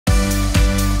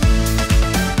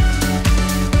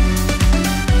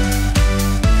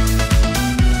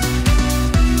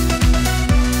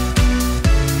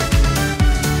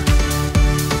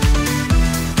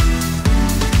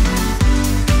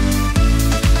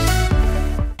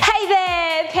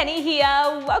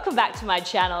there, welcome back to my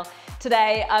channel.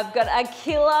 Today I've got a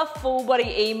killer full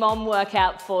body EMOM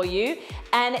workout for you,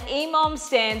 and EMOM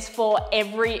stands for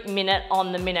every minute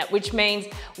on the minute, which means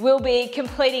we'll be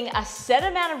completing a set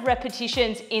amount of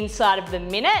repetitions inside of the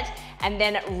minute and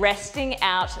then resting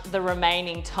out the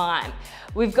remaining time.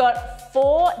 We've got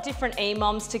 4 different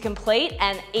EMOMs to complete,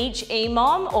 and each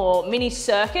EMOM or mini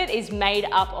circuit is made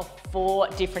up of 4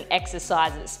 different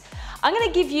exercises. I'm going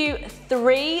to give you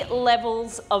 3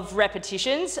 levels of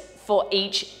repetitions for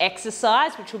each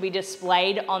exercise, which will be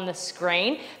displayed on the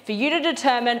screen for you to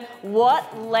determine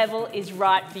what level is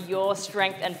right for your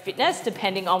strength and fitness,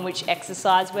 depending on which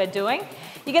exercise we're doing.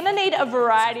 You're going to need a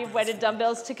variety of weighted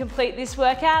dumbbells to complete this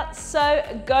workout, so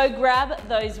go grab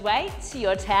those weights,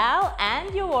 your towel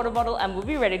and your water bottle, and we'll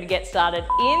be ready to get started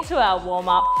into our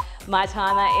warm-up. My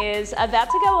timer is about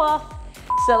to go off,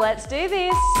 so let's do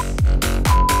this.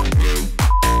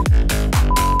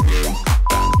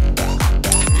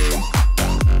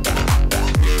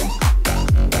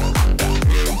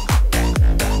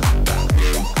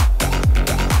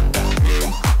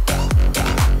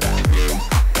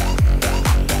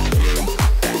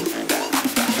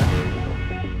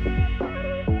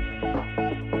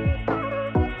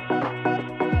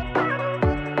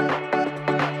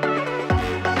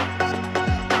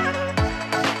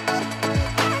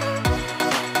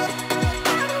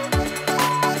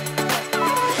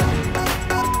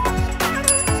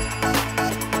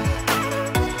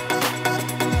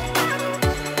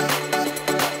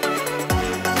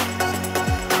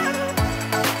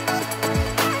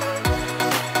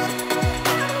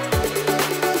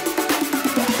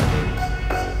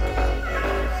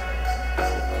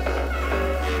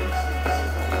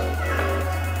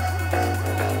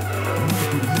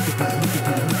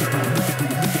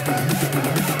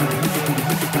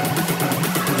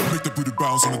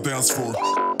 Bounce on the dance floor.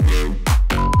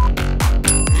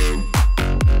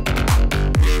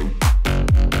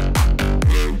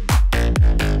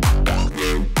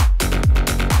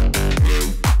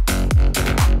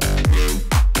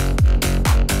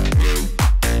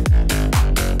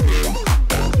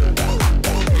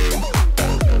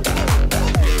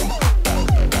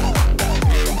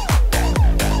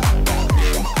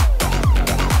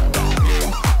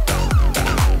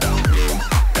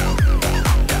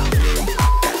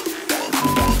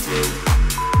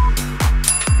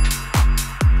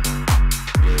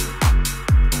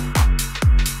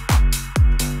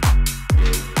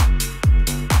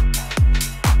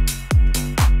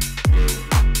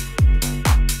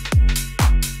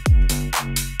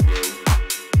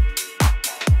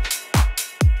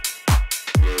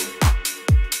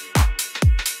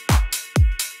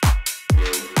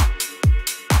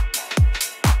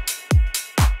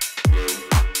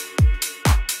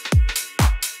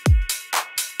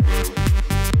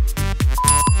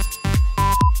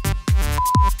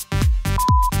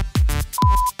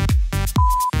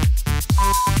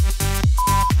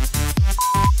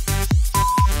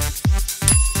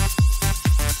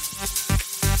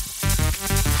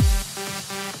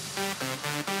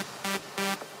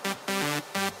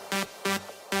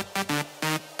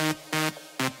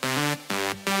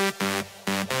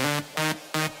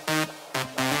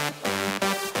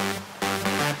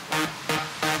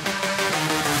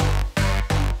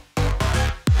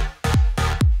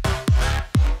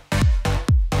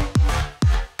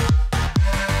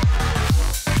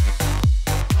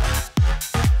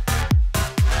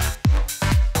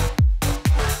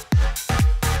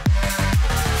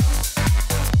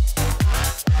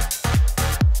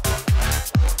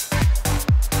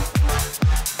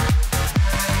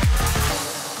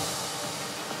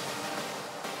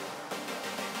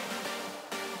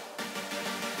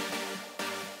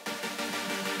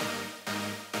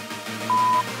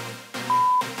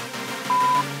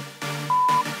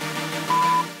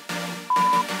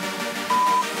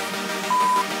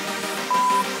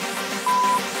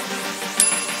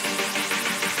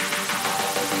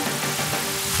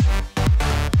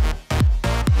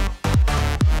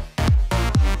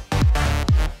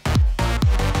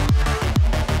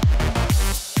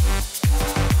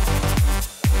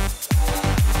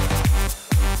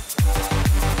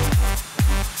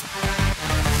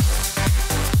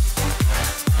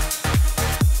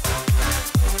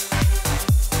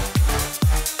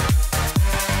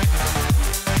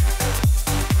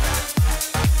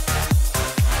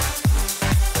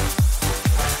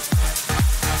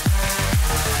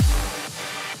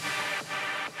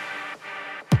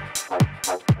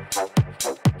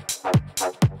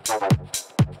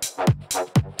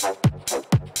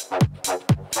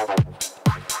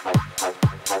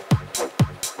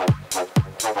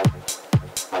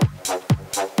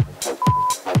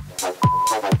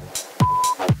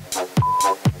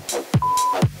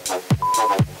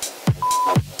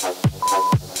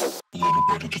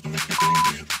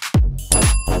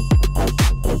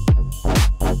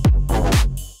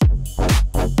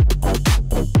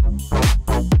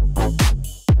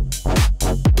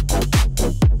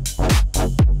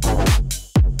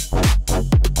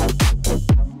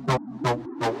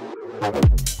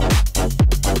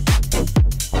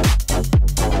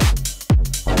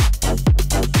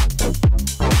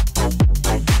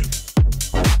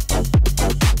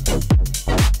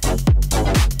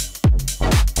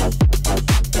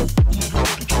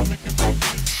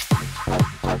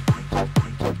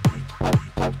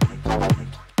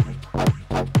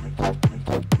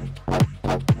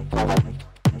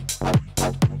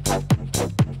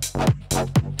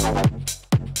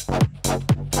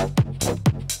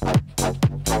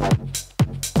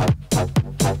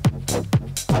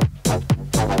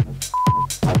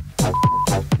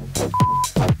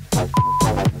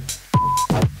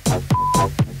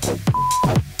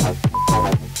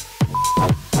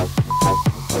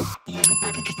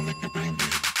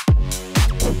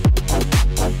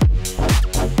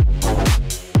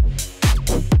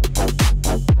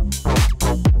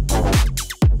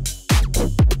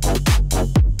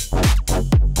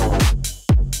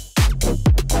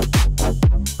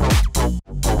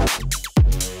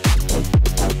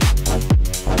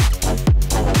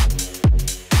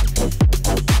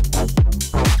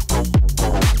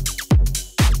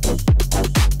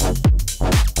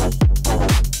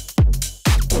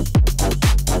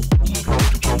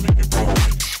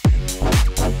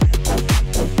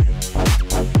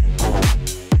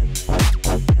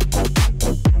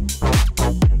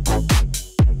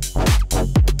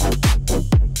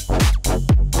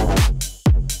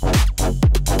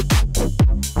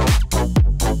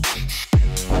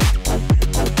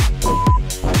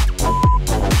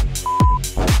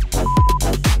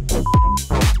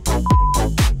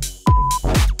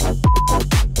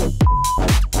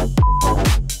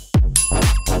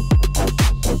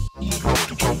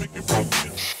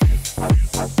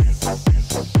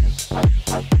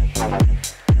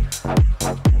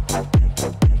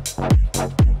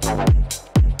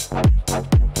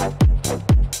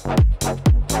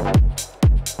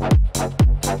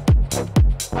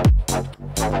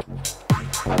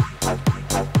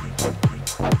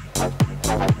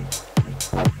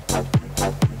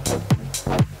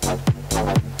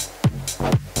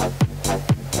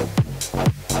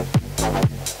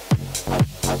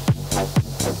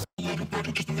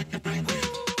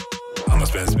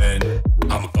 spend.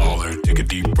 I'm a baller, take a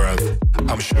deep breath.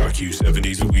 I'm a shark, you 7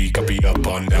 days a week. I'll be up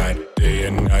all night, day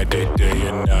and night, day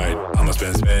and night. I'm a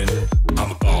spend.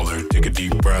 I'm a baller, take a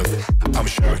deep breath. I'm a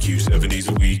shark, you 7 days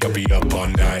a week. I'll be up all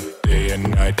night, day and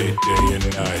night, day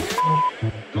and night.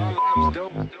 My life's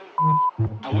dope.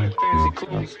 I wear fancy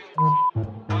clothes.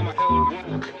 I'm a hella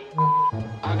woke.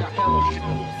 I got hella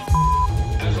show.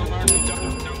 As I learn to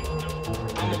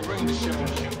dope, I'ma bring the show.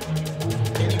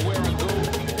 Anywhere I go,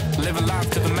 living life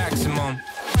to the maximum.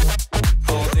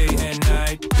 All day and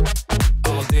night.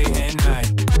 All day and night.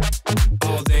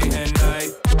 All day and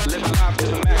night. Living life to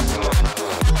the maximum.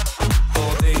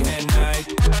 All day and night.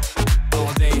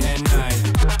 All day and night.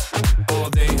 All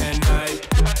day and night.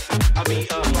 I'll be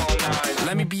up all night.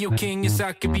 Let me be your king, yes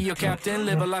I could be your captain.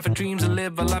 Live a life of dreams and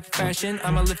live a life of passion.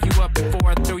 I'ma lift you up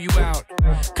before I throw you out,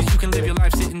 cause you can live your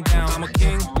life sitting down. I'm a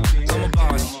king, I'm a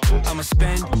boss. I'ma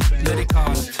spend, let it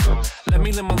cost. Let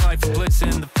me live my life of bliss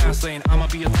in the fast lane. I'ma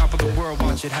be on top of the world,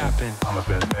 watch it happen. I'm a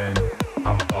spend.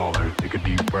 I'm a baller, take a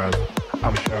deep breath.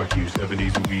 I'm a shark, you 7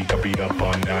 days a week. I'll be up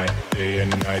all night, day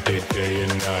and night, day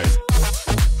and night.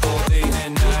 All day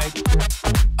and night.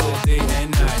 All day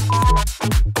and night.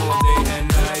 All day and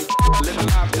night. Living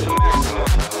life to the maximum.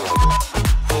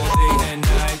 All day and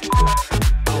night.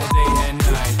 All day and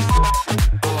night.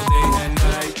 All day and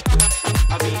night.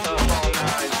 I'll be up all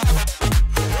night.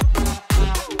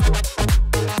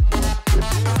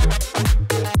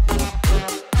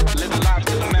 Living life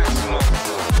to the maximum.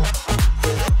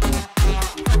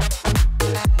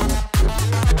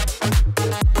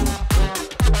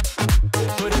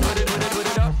 Put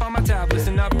it up on my tab.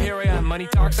 Listen up, here I am. Money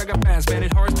talks, I got plans. Spend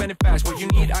it hard, spend it fast. What you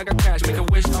need, I got cash. Make a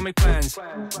wish, I'll make plans.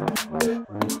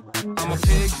 I'm a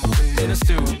pig in a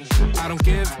suit. I don't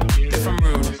give if I'm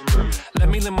rude. Let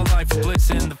me live my life of bliss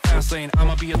in the fast lane.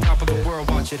 I'ma be on top of the world,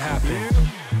 watch it happen.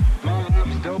 My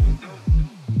life's dope.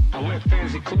 I wear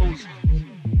fancy clothes.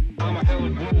 I'm a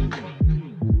hella woke.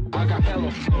 I got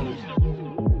hella flows.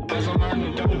 As I learn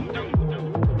to dope,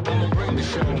 I'ma bring the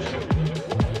show.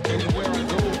 Anywhere I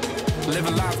go,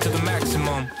 living life to the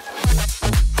maximum.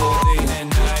 All day and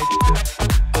night.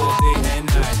 All day and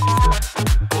night.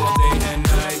 All day and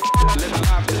night. Living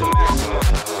life to the maximum.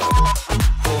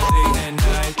 All day and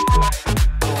night.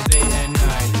 All day and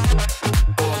night.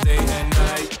 All day and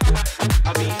night.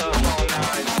 I'll be up all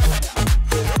night.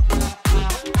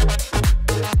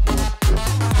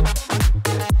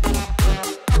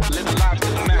 Living life to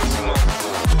the maximum.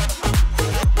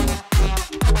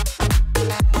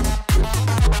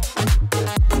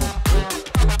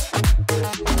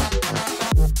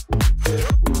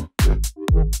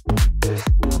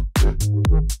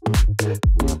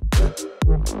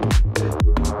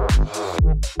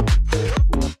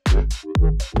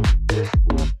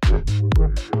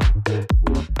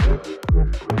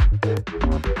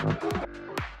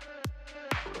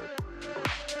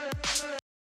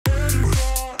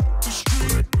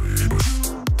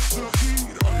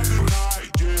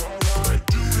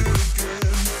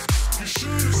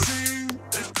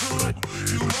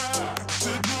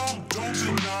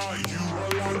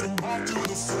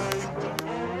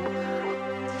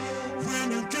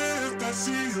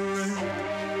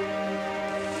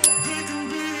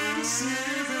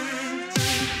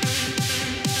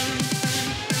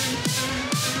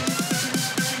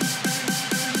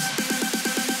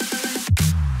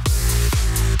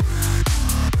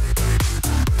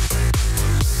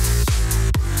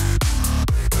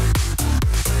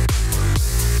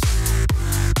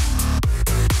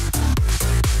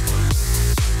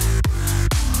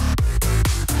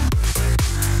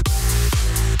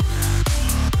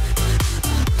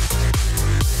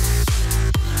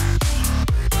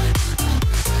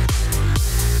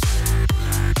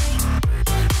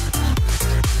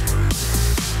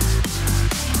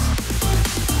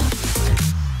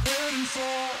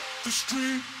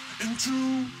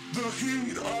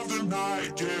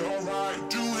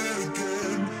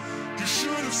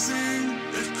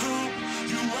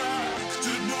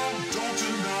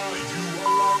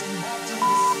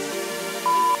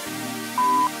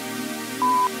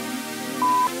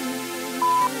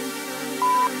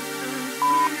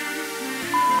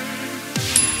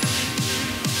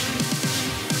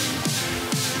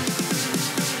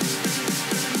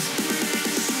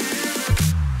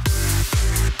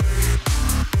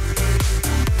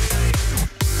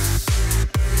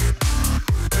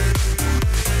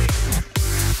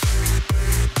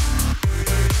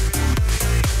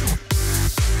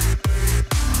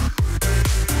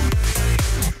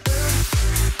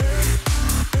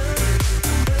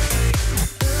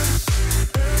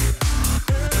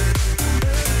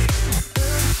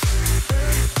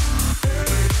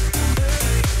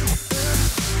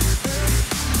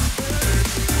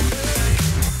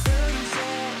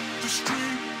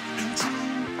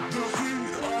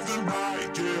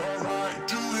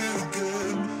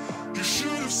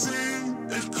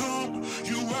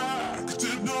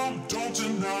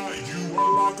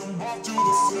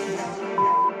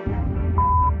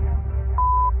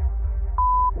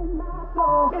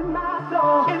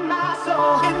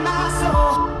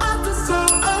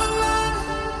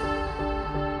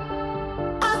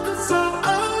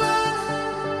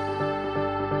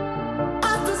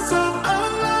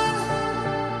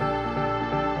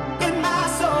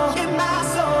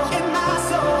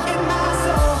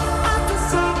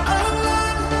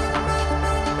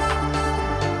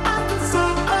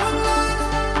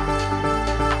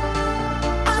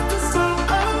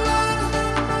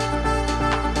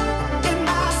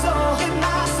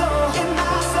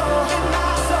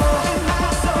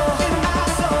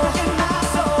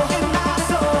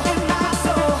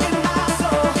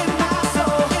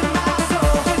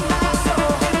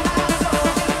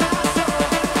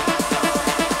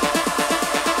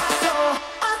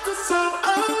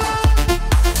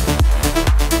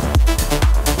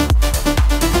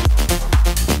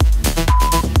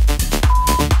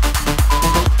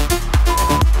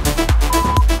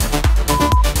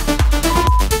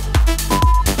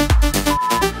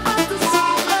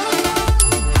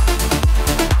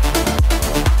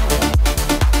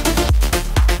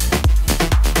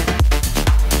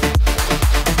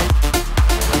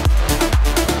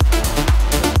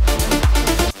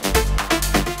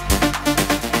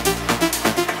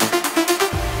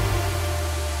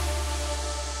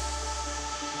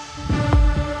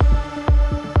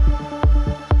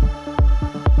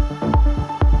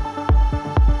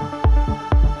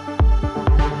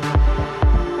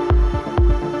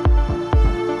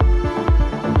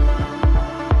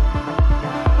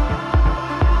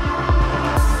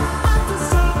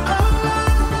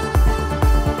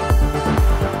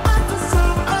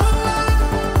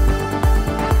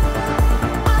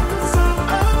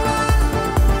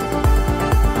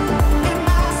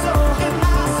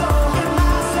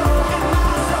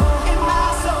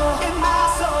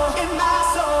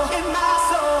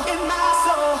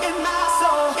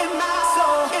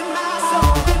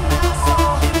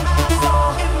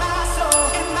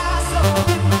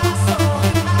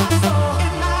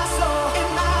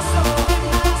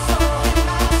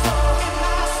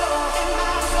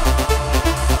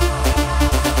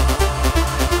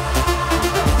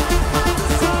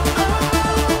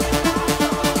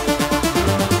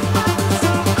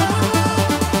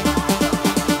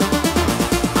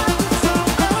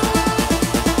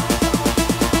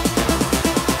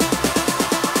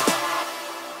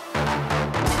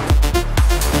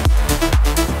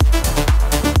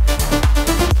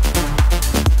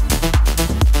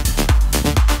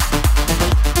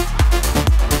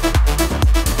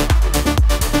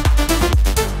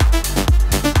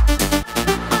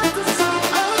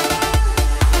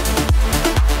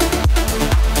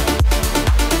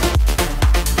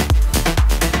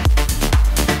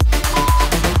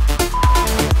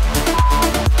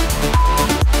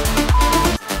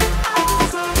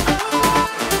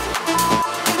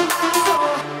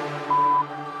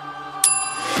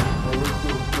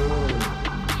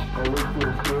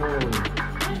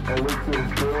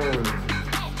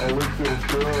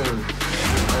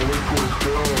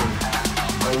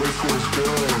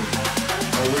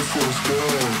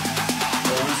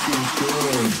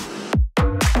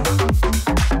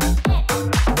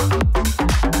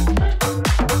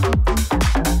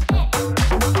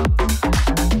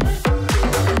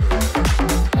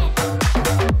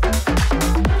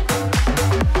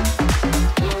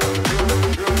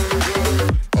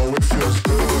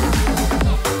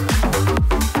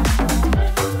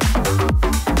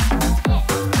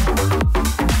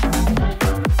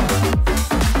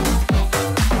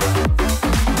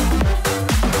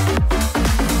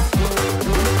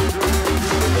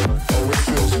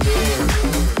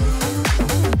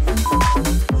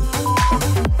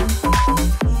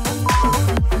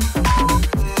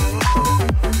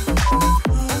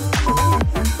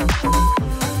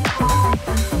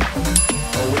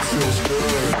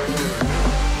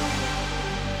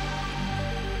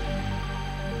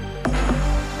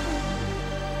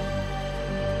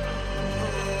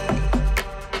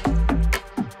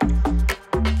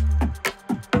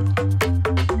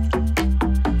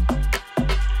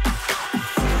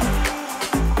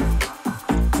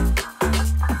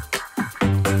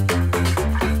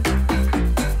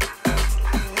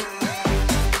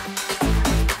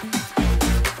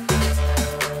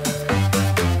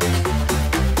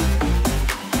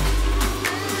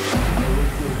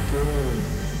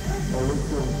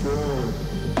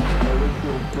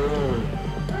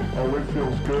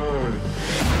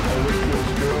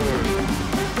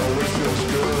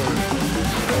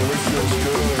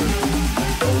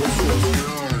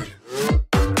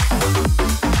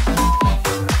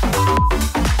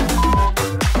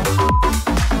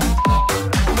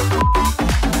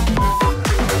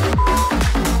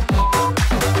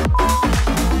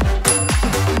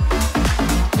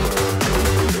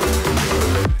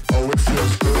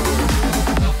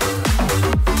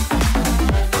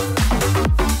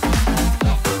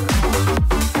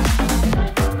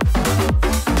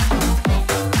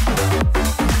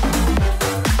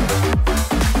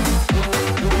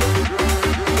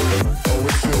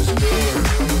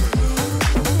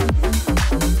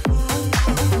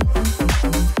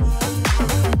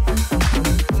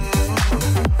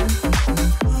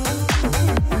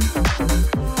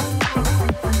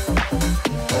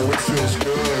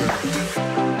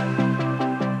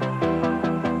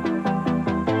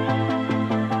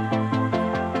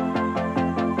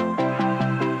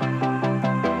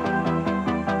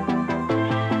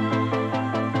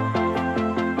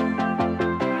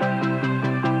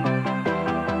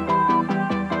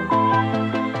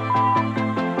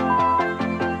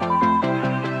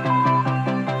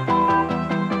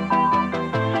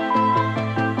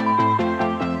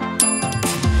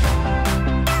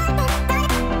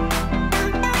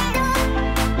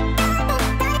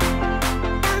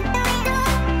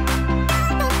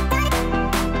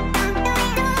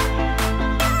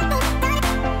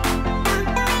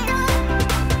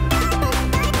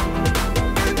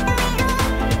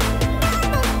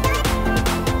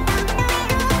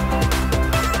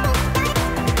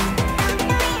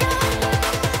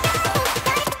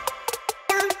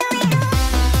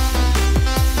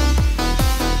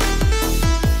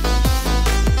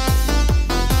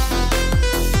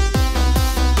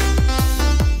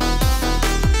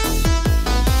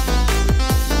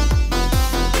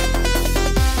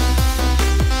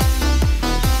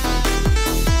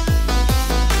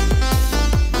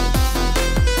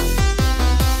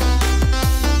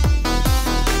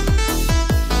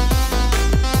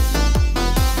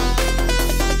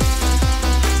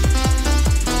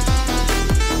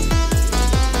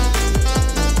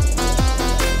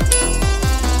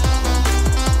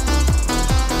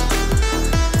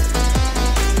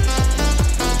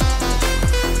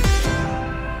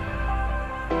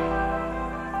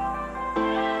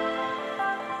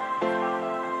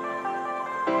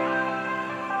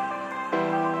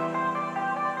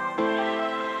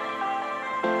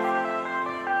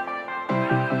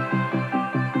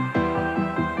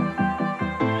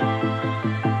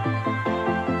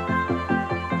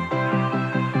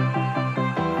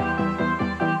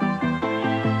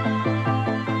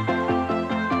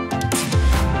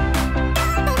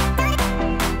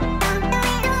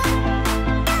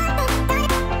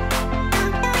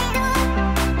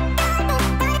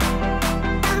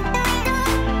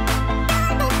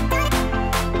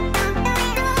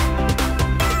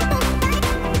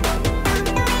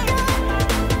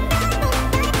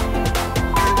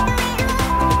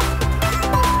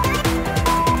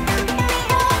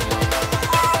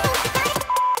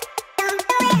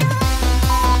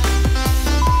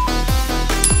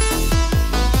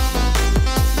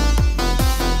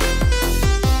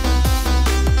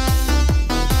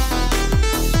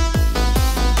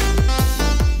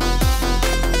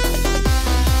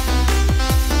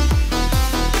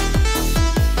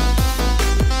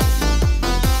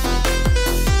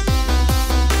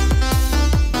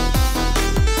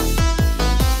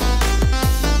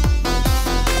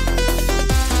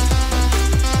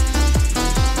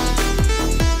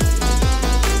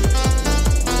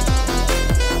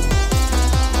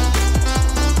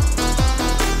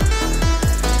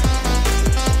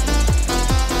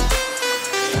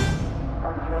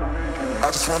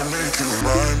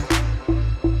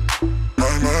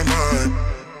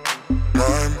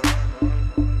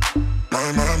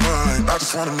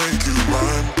 just wanna make you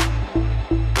mine.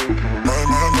 Mine,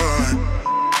 mine, mine.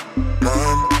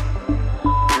 Mine.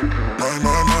 Mine,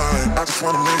 mine, mine. I just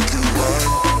wanna make you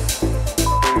mine.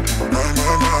 Mine,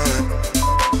 mine, mine.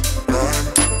 Mine.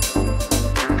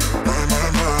 Mine,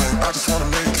 mine, mine. I just wanna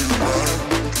make you mine.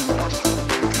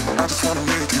 I just wanna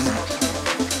make you.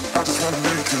 I just wanna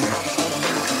make you.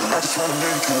 I just wanna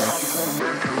make you.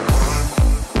 Mine.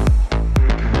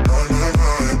 Mine, mine,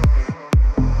 mine.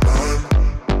 Mine.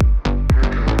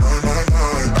 Mine, mine,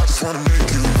 mine. I just wanna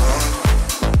make you mine.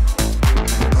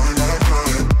 Mine, mine,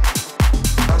 mine.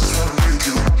 I just wanna make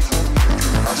you.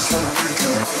 I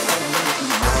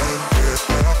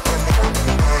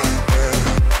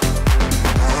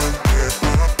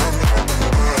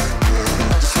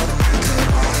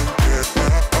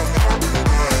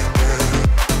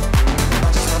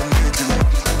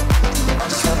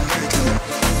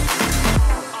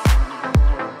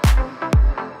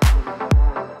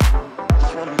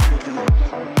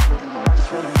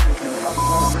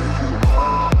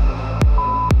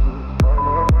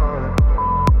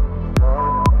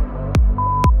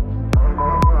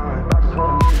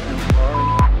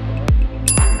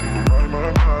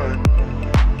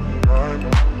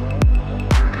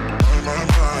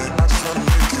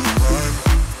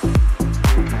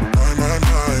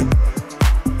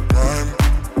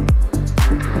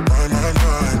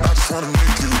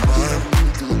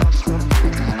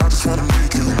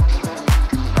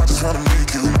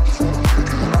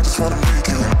just wanna make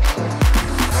you.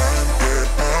 Mine, yeah,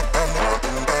 mine,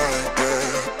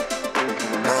 yeah.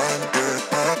 Mine, yeah,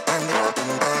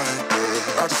 mine, yeah.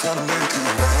 I just wanna make you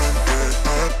mine, yeah,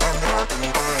 mine,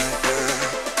 yeah.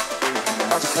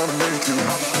 I just wanna make you.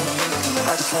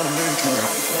 I just wanna make you. I just wanna make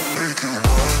you. I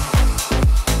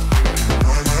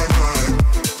just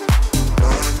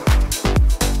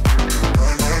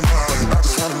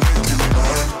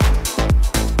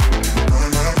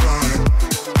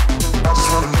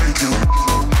wanna make you.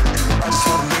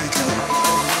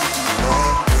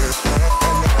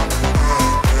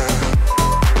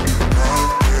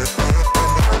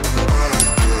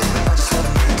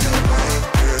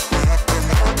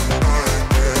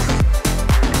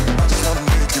 I just wanna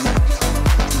make you.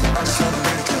 I just wanna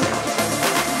make you.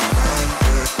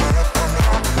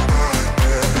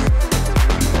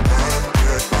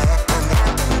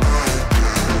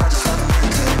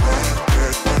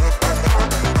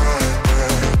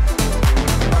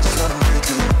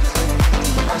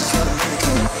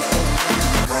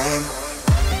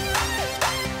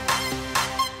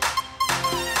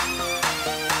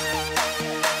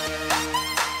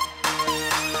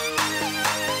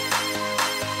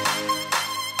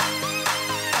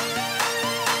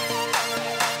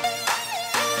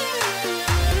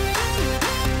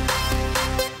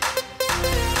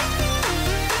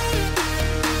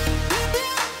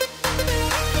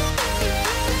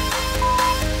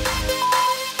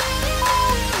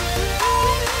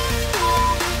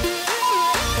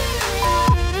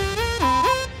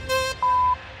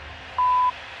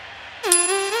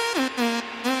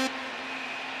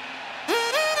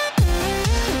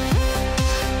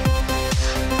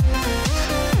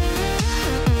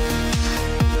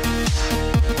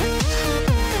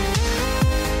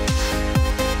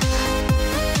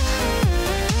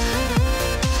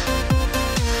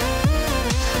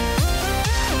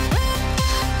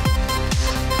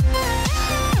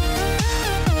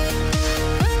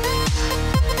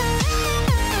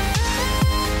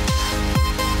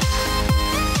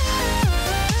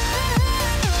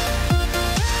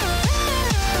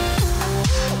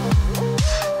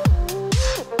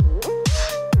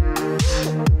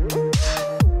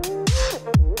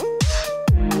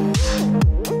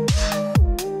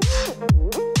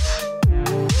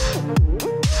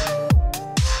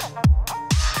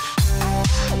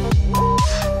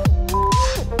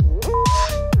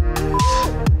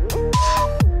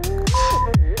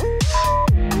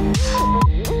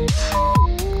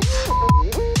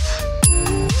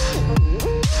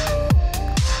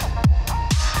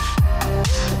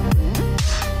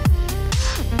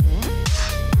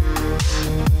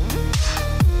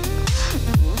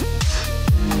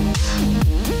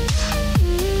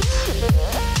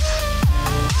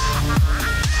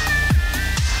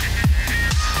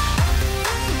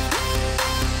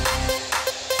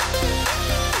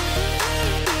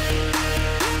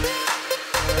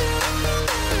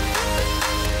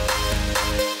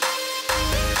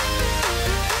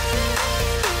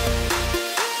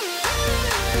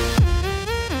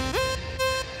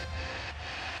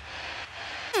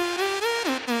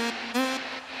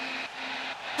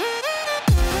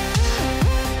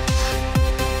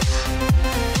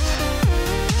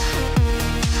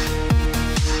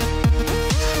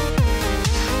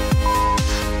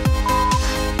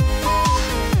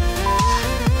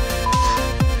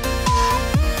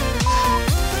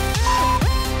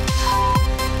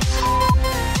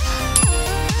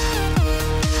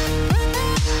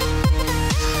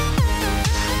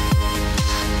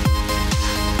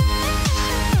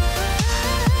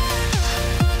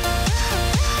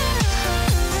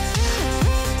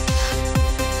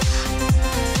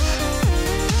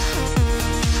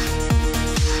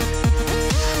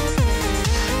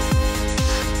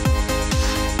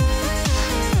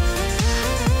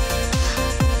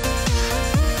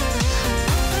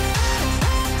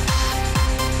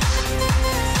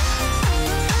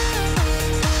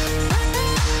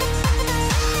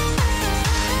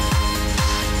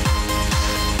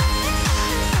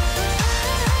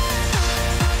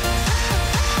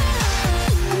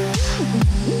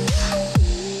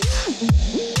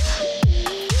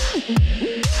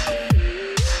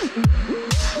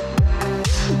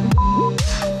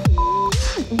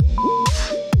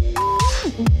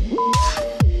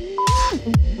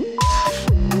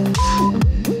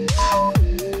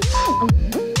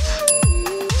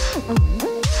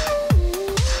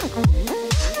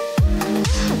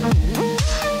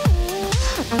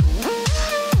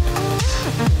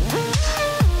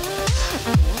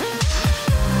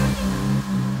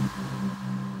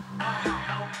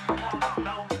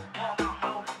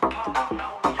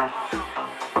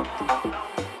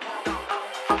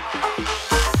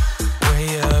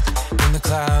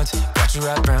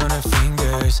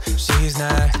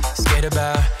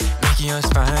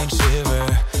 mind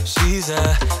shiver. She's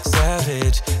a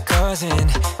savage, causing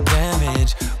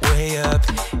damage. Way up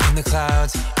in the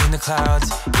clouds,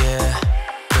 yeah.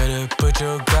 Better put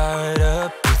your guard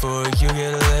up before you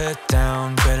get let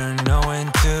down. Better know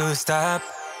when to stop.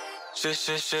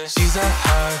 She's a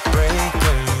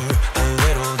heartbreaker, a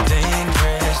little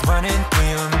dangerous, running through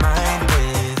your mind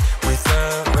with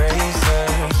a razor.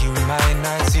 You might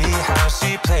not see how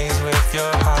she plays with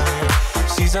your heart.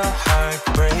 She's a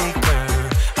heartbreaker,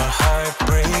 a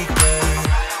heartbreaker.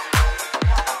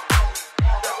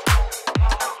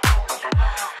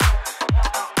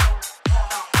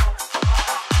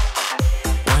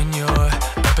 When you're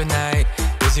up at night,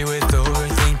 busy with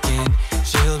overthinking,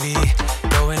 she'll be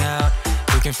going out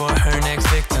looking for her next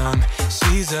victim.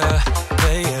 She's a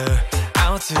player,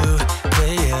 out to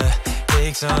play ya.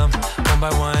 Take some one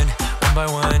by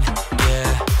one,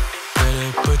 yeah.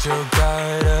 Better put your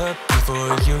guard up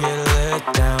before you get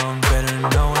let down. Better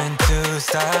know when to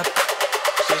stop.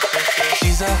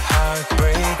 She's a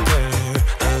heartbreaker,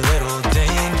 a little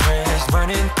dangerous,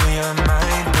 running through your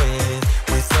mind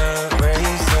with a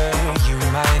razor. You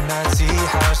might not see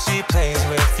how she plays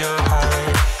with your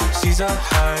heart. She's a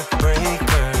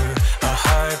heartbreaker, a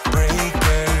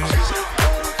heartbreaker.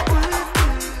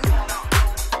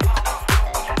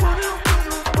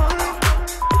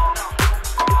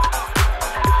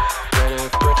 Better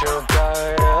put your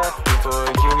guard up before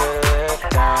you get let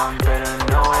down. Better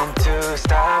know when to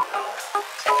stop.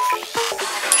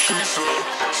 She's a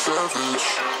savage,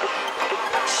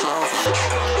 savage.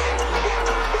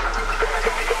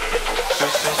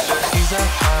 She's a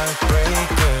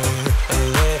heartbreaker, a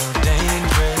little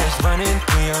dangerous, running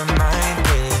through your mind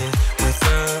with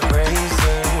a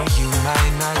razor. You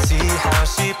might not see how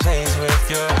she plays with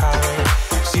your heart.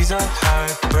 She's a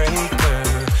heartbreaker,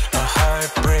 a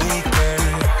heartbreaker.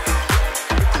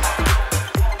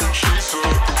 She's a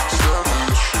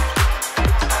savage, savage.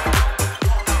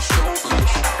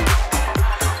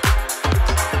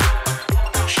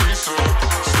 She's a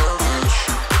savage,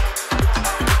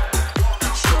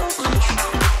 savage.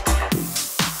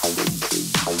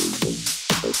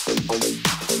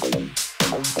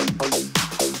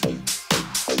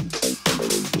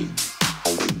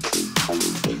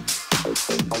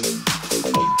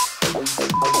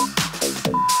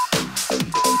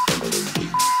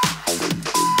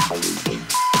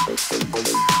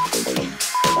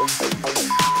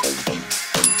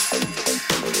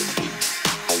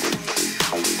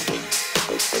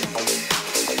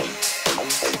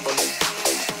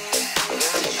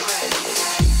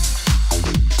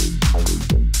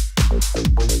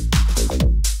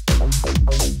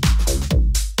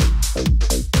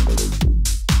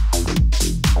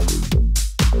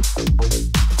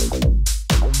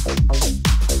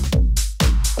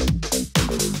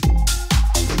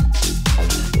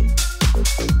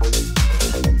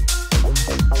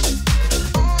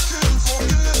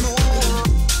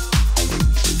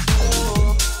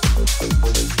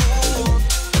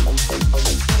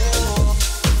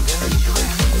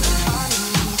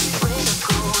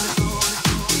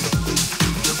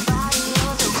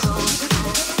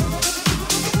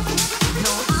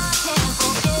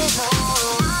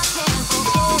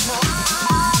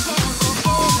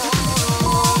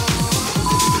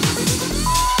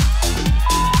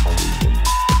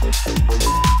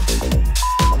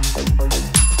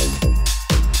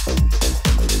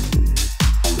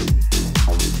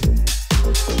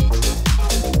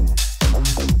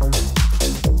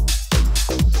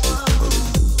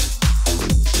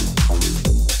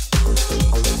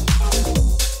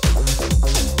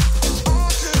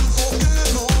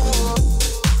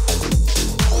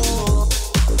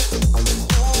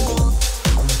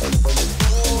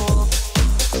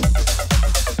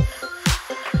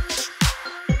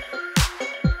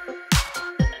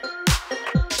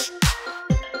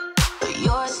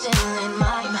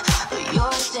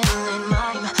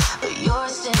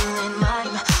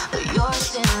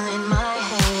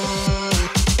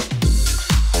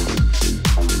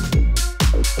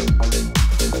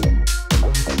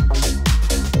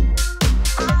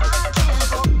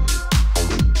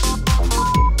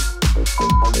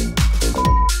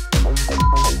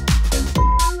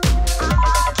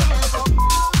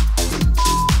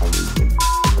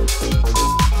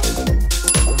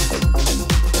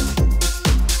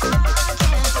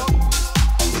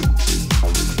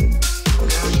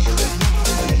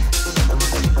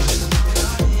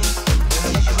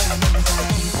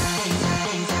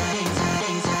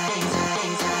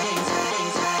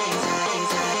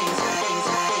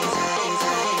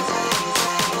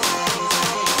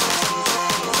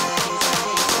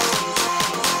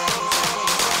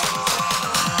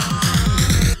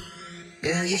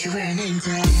 Girl, you should wear a name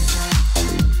tag.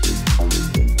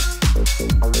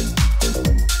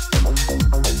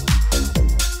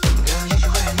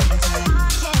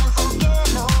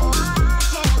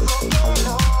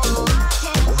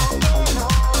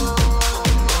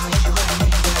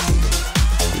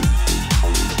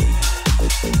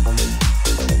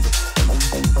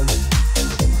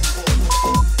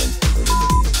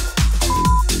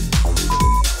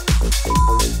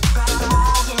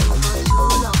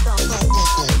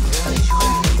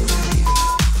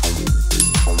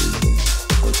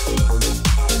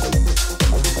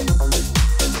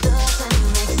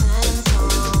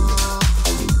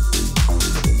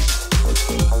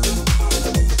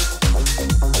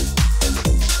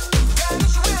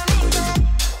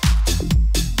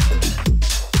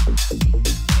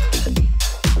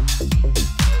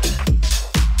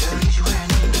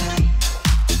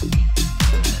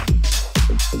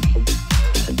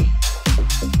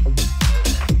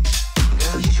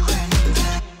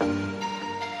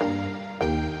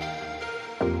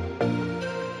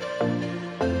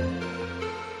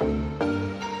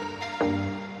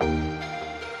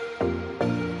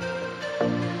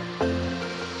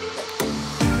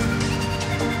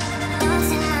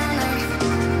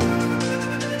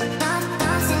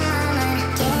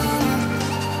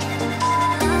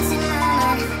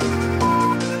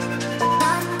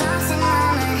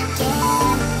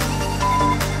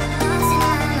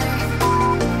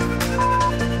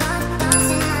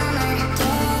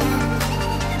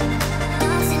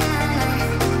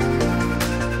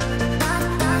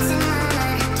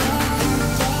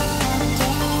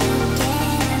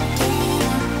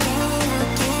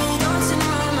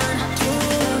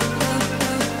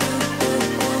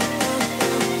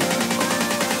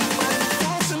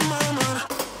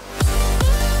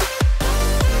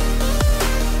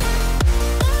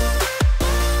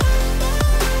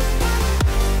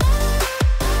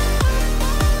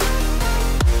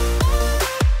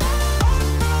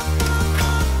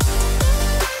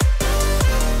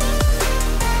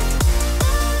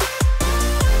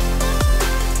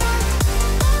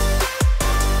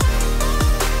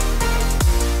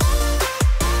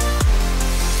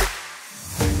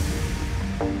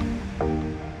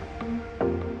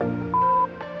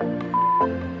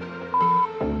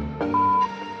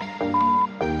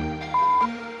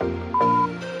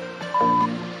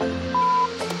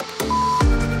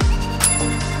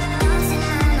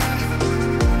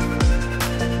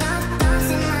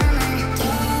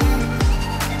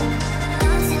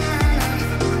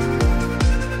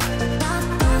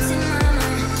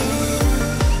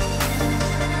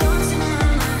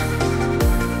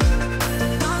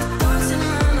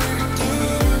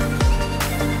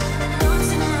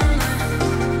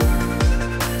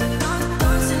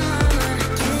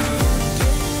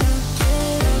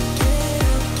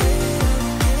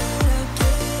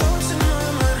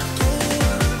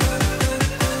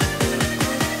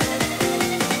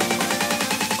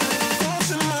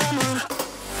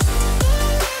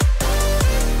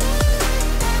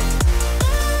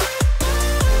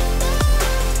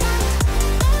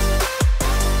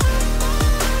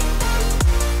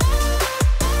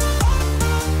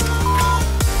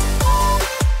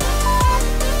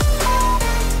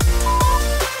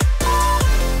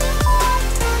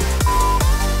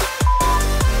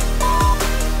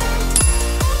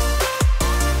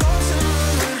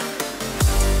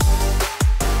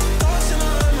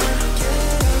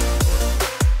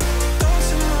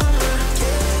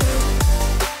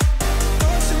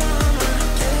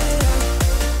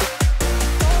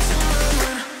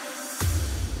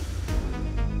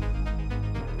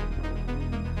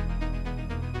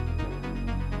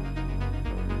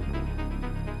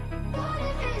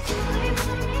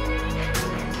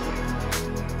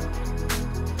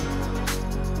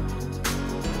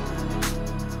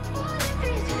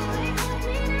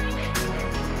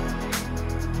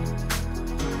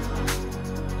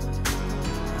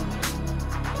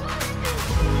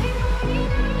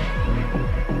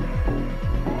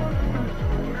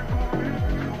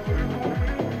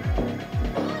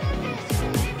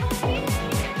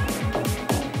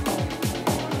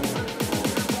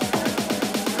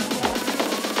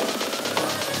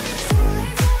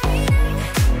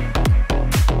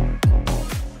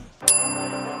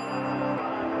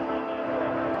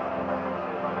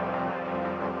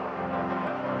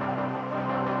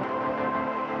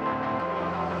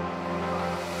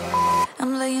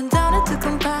 I'm laying down it to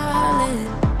compile it.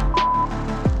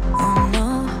 Oh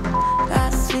no,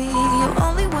 I see you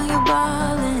only when you're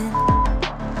ballin'.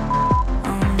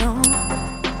 Oh no,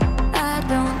 I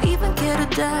don't even care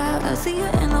to doubt. I'll see you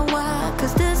in a while,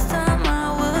 'cause this time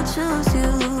I will choose you,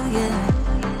 yeah.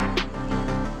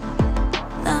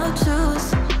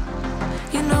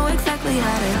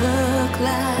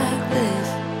 like this.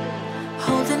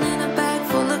 Holding in a bag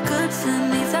full of goods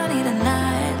and needs. I need a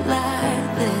night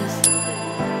like this.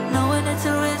 Knowing it's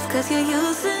a risk cause you're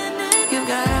using it. You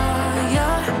got all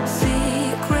your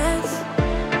secrets.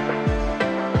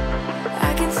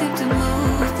 I can seem to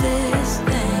move this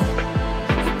thing.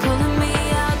 You're pulling me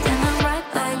out and I'm right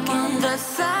back in. The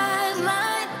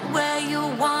sideline where you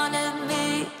wanted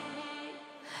me.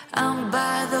 I'm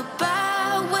by the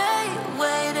byway,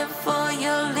 waiting for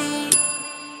your lead.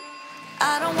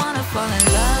 I don't wanna fall in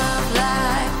love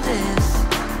like this,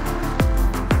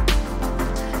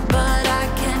 but I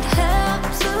can't help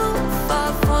to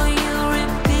fall for you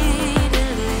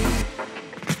repeatedly.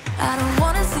 I don't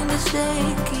wanna seem to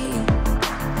shaky,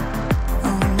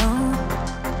 oh no,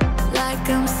 like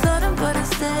I'm sudden but I'm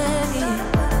steady,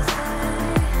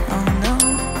 oh no.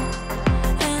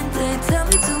 And they tell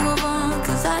me to move on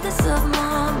cause I deserve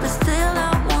more, but still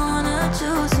I wanna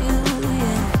choose you,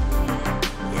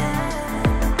 yeah.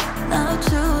 Now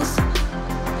choose.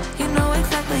 You know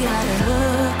exactly how to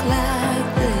look like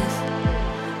this.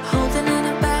 Holding in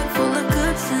a bag full of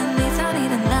goods and needs. I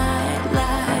need a night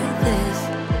like this.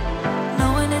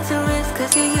 Knowing it's a risk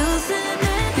cause you're using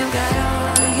it. You got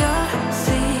all your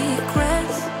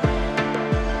secrets.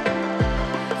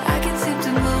 I can seem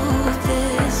to move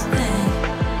this thing.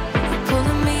 You're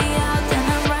pulling me out and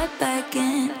I'm right back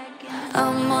in.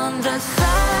 I'm on the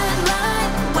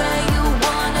sideline where you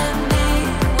wanted me.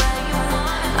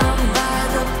 I'm by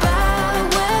the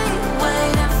byway,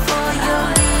 waiting for your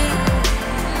lead.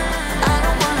 I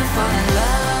don't wanna fall in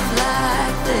love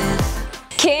like this.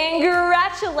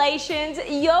 Congratulations,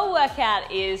 your workout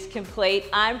is complete.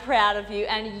 I'm proud of you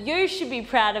and you should be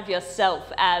proud of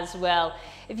yourself as well.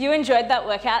 If you enjoyed that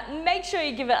workout, make sure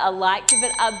you give it a like, give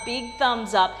it a big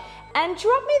thumbs up, and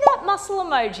drop me that muscle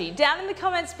emoji down in the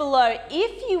comments below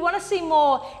if you want to see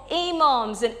more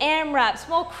EMOMs and AMRAPs,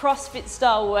 more CrossFit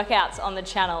style workouts on the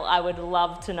channel. I would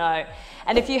love to know.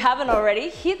 And if you haven't already,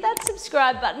 hit that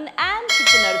subscribe button and hit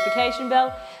the notification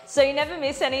bell so you never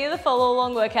miss any of the follow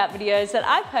along workout videos that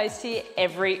I post here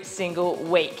every single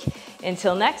week.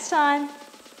 Until next time,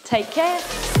 take care.